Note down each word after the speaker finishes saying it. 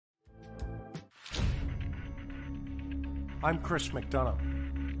I'm Chris McDonough,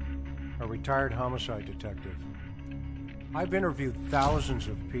 a retired homicide detective. I've interviewed thousands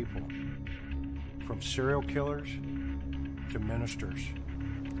of people, from serial killers to ministers.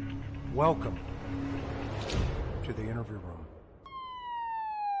 Welcome to the interview room.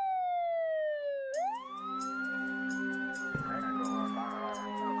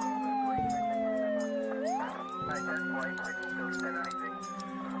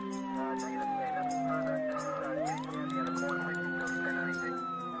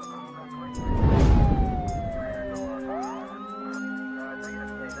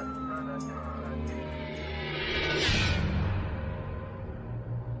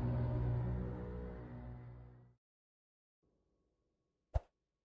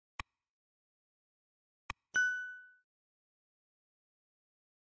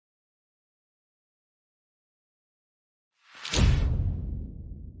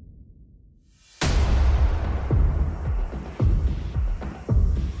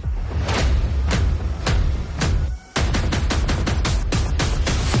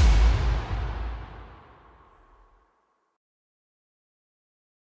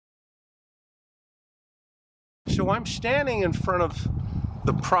 So I'm standing in front of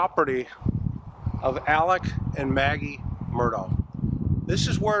the property of Alec and Maggie Murdaugh. This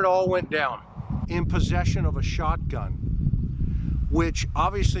is where it all went down, in possession of a shotgun, which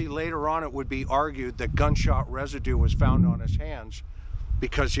obviously later on it would be argued that gunshot residue was found on his hands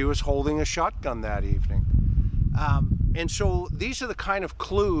because he was holding a shotgun that evening. And so these are the kind of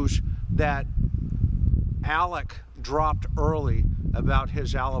clues that Alec dropped early about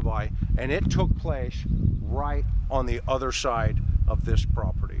his alibi, and it took place right on the other side of this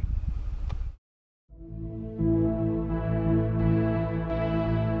property.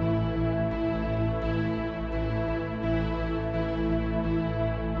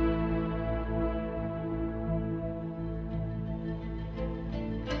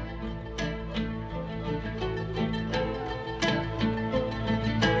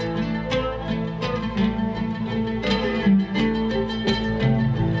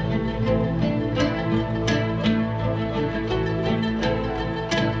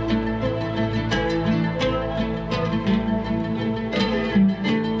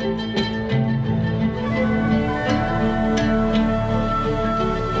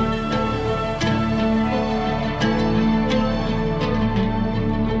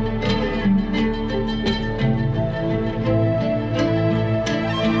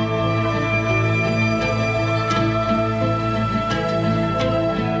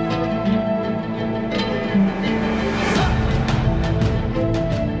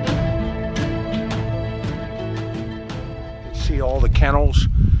 All the kennels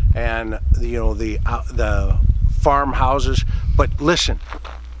and the farmhouses, but listen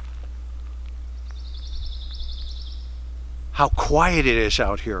how quiet it is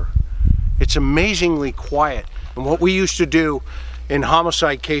out here. It's amazingly quiet. And what we used to do in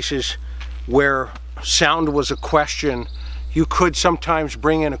homicide cases where sound was a question, you could sometimes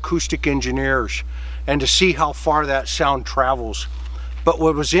bring in acoustic engineers and to see how far that sound travels. But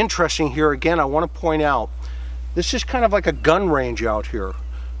what was interesting here, again, I want to point out, this is kind of like a gun range out here.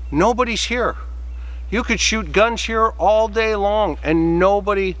 Nobody's here. You could shoot guns here all day long and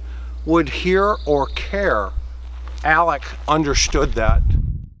nobody would hear or care. Alec understood that.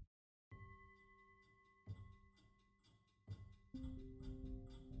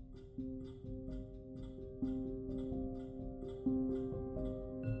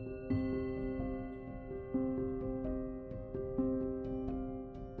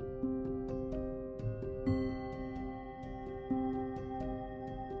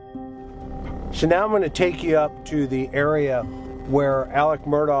 So now I'm going to take you up to the area where Alec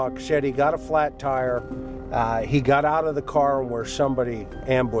Murdaugh said he got a flat tire. He got out of the car where somebody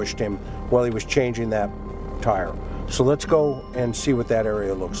ambushed him while he was changing that tire. So let's go and see what that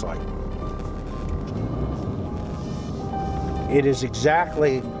area looks like. It is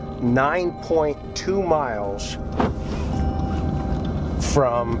exactly 9.2 miles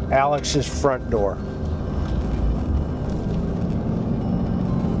from Alex's front door.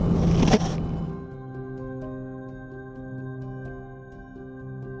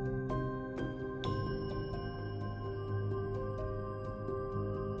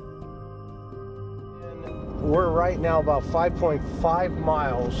 We're right now about 5.5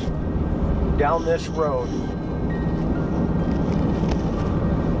 miles down this road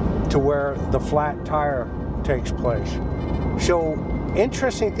to where the flat tire takes place. So,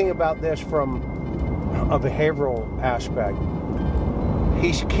 interesting thing about this from a behavioral aspect,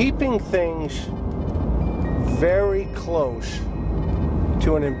 he's keeping things very close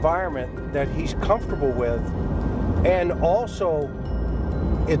to an environment that he's comfortable with And also,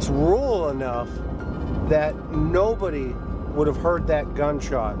 it's rural enough that nobody would have heard that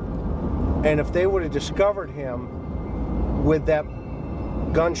gunshot. And if they would have discovered him with that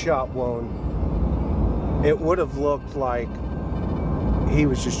gunshot wound, it would have looked like he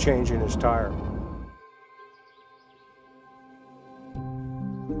was just changing his tire.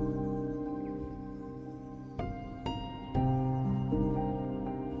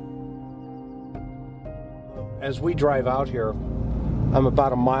 As we drive out here, I'm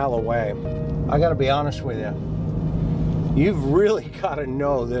about a mile away. I gotta be honest with you. You've really gotta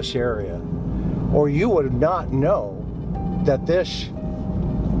know this area, or you would not know that this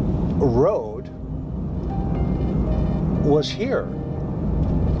road was here.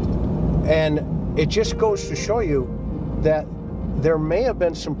 And it just goes to show you that there may have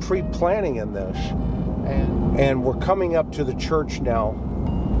been some pre-planning in this. And we're coming up to the church now,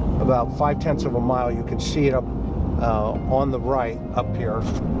 about 5/10 of a mile. You can see it up on the right up here.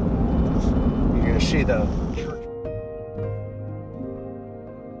 You're going to see the church.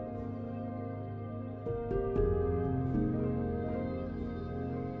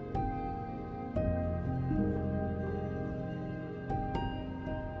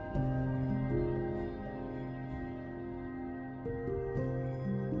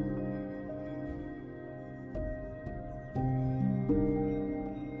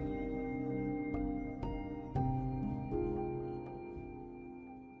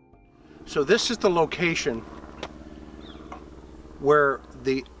 So this is the location where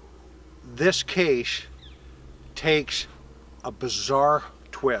this case takes a bizarre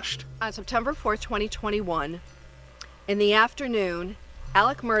twist. On September 4th, 2021, in the afternoon,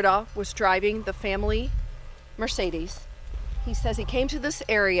 Alec Murdaugh was driving the family Mercedes. He says he came to this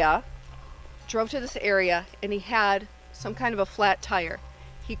area, drove to this area, and he had some kind of a flat tire.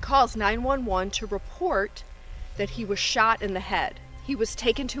 He calls 911 to report that he was shot in the head. He was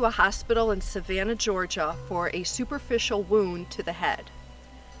taken to a hospital in Savannah, Georgia for a superficial wound to the head.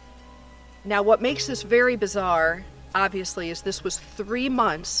 Now, what makes this very bizarre, obviously, is this was 3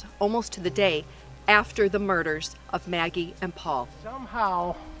 months, almost to the day, after the murders of Maggie and Paul.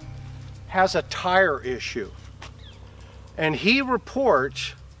 Somehow has a tire issue. And he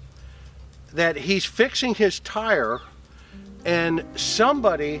reports that he's fixing his tire and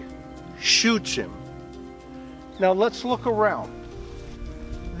somebody shoots him. Now let's look around.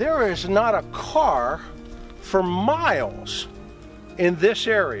 There is not a car for miles in this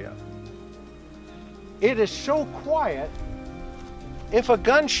area. It is so quiet, if a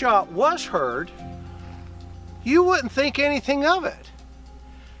gunshot was heard, you wouldn't think anything of it.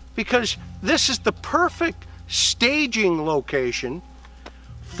 Because this is the perfect staging location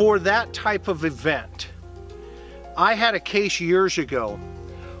for that type of event. I had a case years ago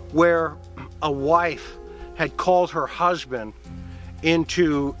where a wife had called her husband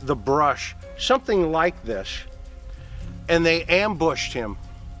into the brush, something like this, and they ambushed him.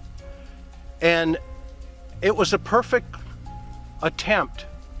 And it was a perfect attempt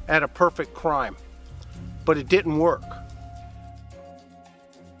at a perfect crime, but it didn't work.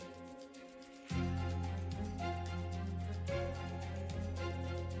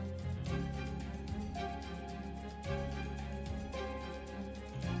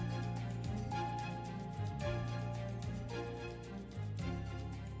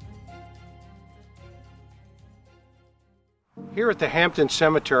 Here at the Hampton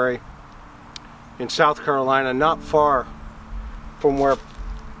Cemetery in South Carolina, not far from where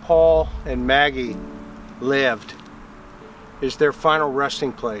Paul and Maggie lived, is their final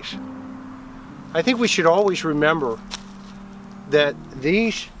resting place. I think we should always remember that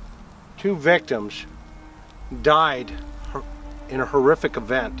these two victims died in a horrific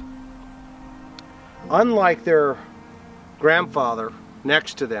event. Unlike their grandfather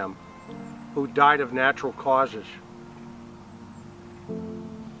next to them, who died of natural causes.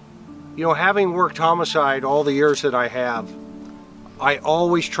 You know, having worked homicide all the years that I have, I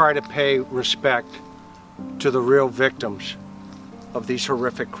always try to pay respect to the real victims of these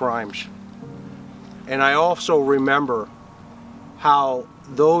horrific crimes. And I also remember how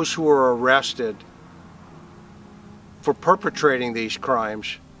those who were arrested for perpetrating these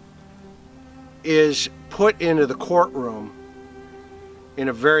crimes is put into the courtroom in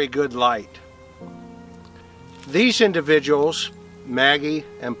a very good light. These individuals, Maggie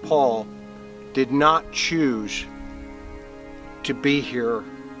and Paul, did not choose to be here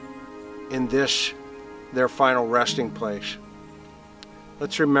in this, their final resting place.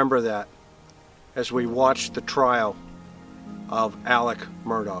 Let's remember that as we watch the trial of Alec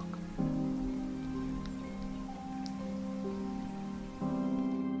Murdaugh.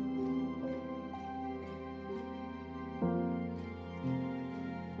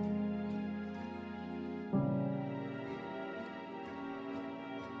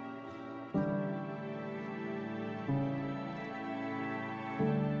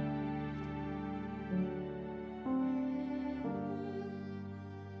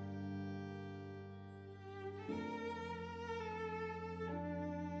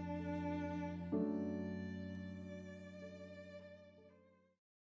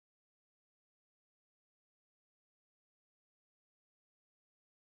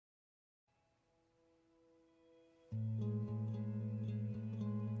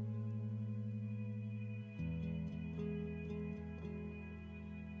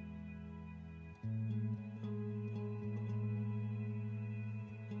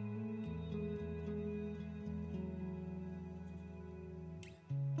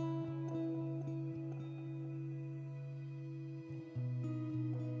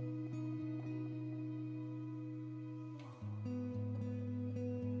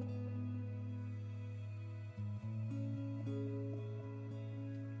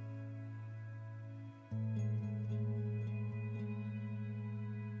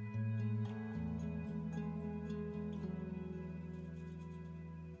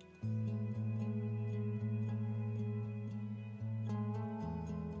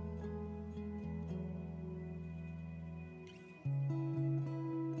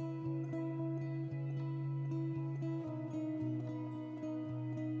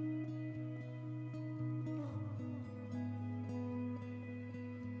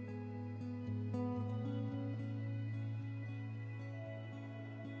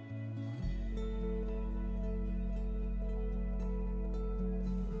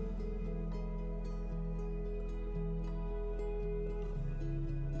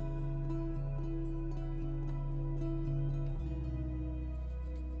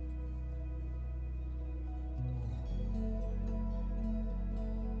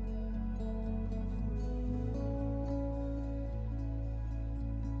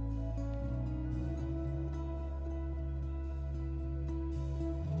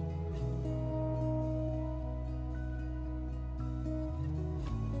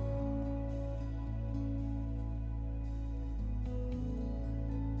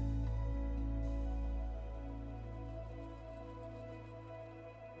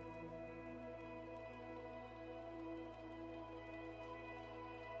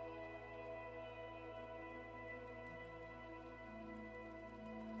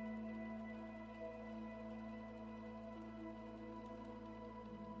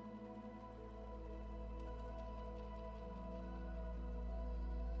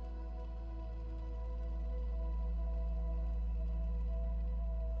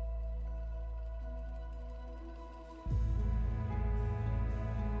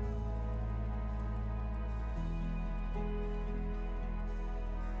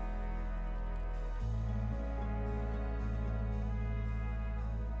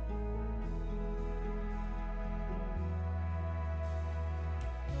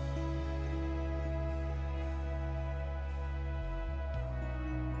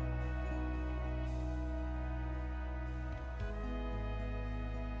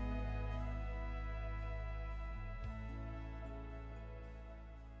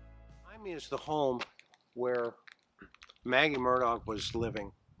 Behind me is the home where Maggie Murdaugh was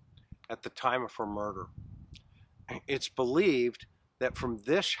living at the time of her murder. It's believed that from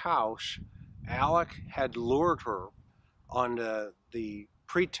this house, Alec had lured her on the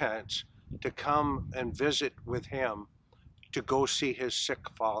pretense to come and visit with him to go see his sick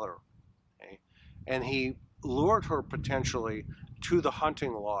father. Okay? And he lured her potentially to the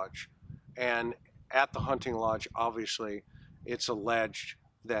hunting lodge. And at the hunting lodge, obviously, it's alleged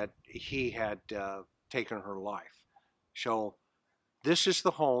that he had taken her life. So this is the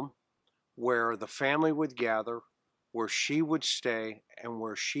home where the family would gather, where she would stay, and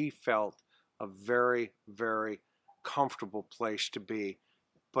where she felt a very, very comfortable place to be.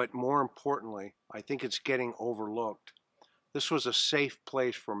 But more importantly, I think it's getting overlooked. This was a safe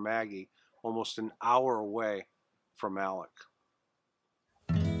place for Maggie, almost an hour away from Alec.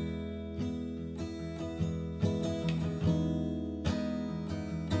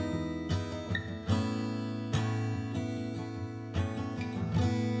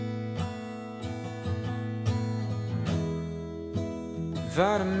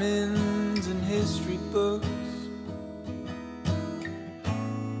 Vitamins and history books,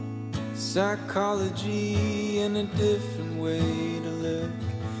 psychology and a different way to look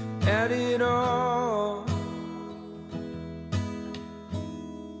at it all.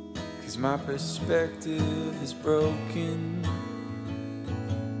 'Cause my perspective is broken.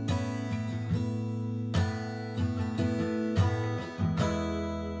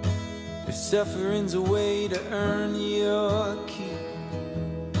 If suffering's a way to earn your keep,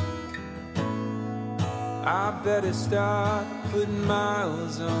 I better start putting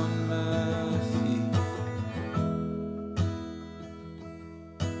miles on my feet.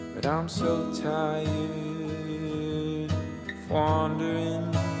 But I'm so tired of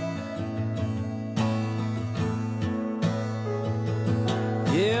wandering.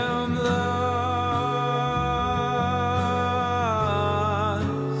 Yeah, I'm lost,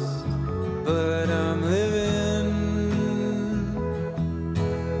 but I'm living.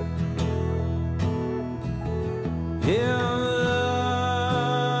 Yeah, I'm lost.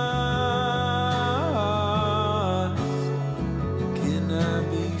 Can I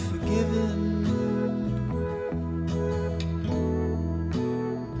be forgiven?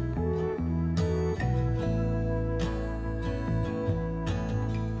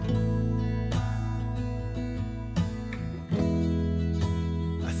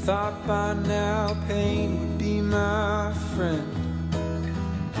 I thought by now pain would be my friend.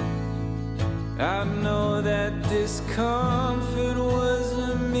 I know that discomfort was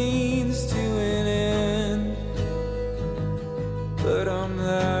a means to an end, but I'm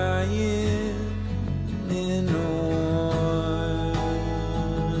lying in a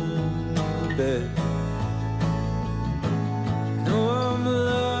warm bed. No, I'm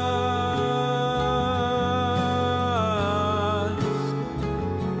lost,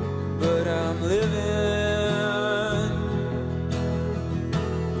 but I'm living.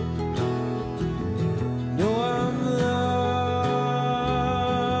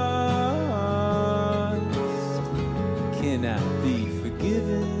 Cannot be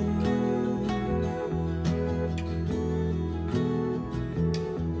forgiven.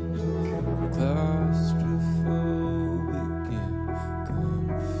 Claustrophobic and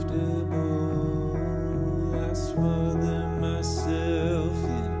comfortable. I smother myself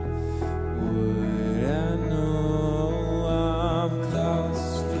in what I know. I'm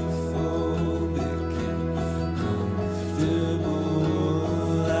claustrophobic and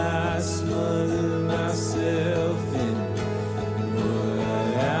comfortable. I smother myself in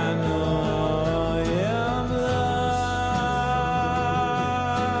what I know. Yeah, I'm lost,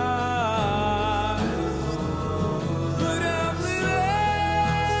 but I'm living.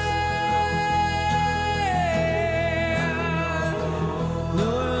 No,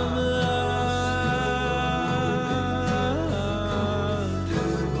 I'm lost.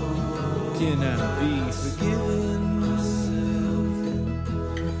 Can I be forgiven?